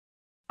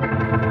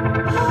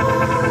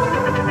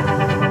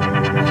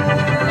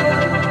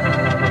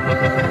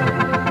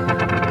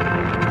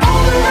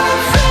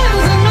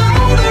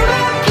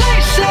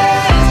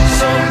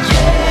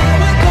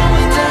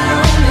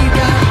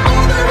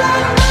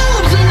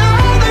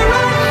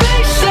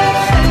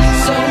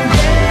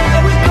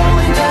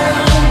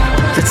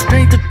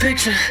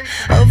picture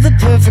of the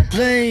perfect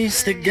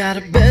place. They got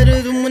it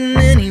better than when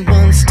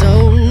anyone's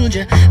told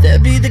you. They'll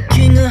be the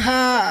king of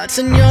hearts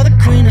and you're the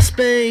queen of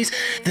space.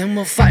 Then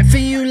we'll fight for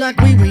you like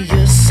we were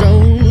your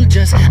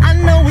soldiers. I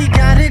know we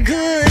got it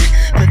good,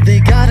 but they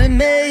got it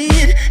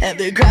made, and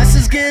the grass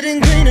is getting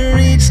greener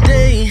each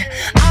day.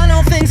 I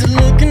know things are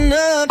looking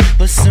up,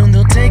 but soon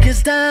they'll take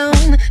us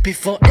down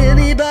before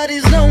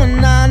anybody's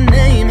knowing our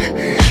name.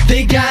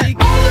 They got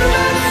all the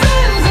right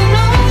friends and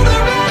all the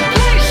right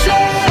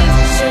places,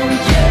 so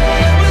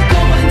yeah, we're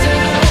going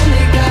down.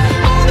 They got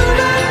all the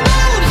right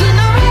moves and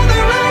all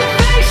the right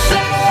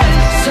faces,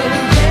 so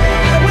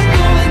yeah, we're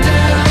going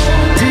down.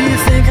 Do you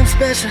think I'm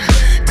special?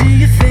 Do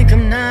you think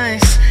I'm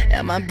nice?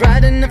 Am I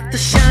bright enough to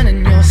shine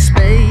in your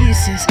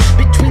spaces?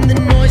 Between the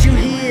noise you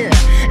hear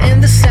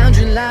and the sound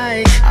you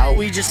like, are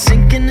we just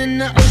sinking in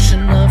the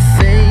ocean of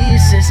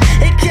faces?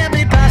 It can't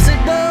be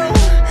possible,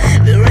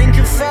 the rain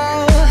can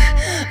fall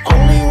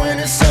only when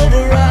it's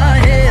over our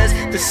heads.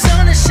 The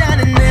sun is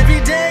shining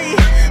every day,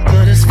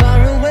 but it's far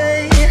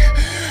away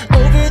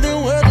over the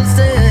world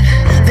instead.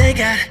 They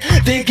got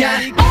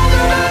all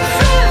the right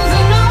friends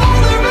and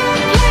all the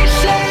right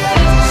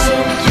places, so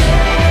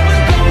yeah,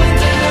 we're going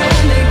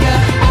down. They got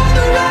all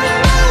the right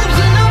moves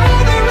and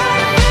all the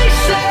right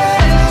faces,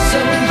 so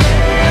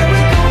yeah,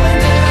 we're going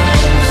down.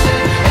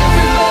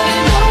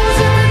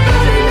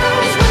 Everybody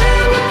knows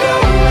where we're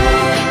going.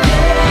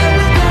 Yeah,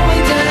 we're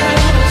going down.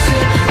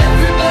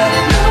 Everybody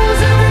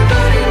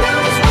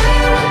knows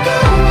where we're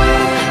going.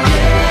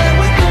 Yeah,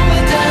 we're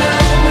going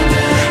down.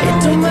 It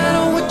don't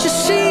matter what you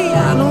see,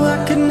 I know I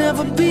could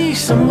never be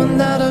someone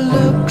that'll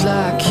look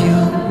like you.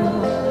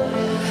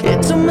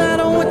 It don't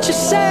matter what you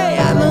say,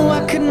 I know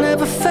I could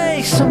never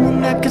face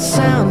someone that could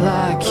sound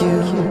like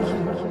you.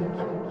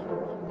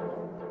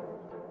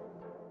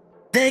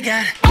 They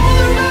got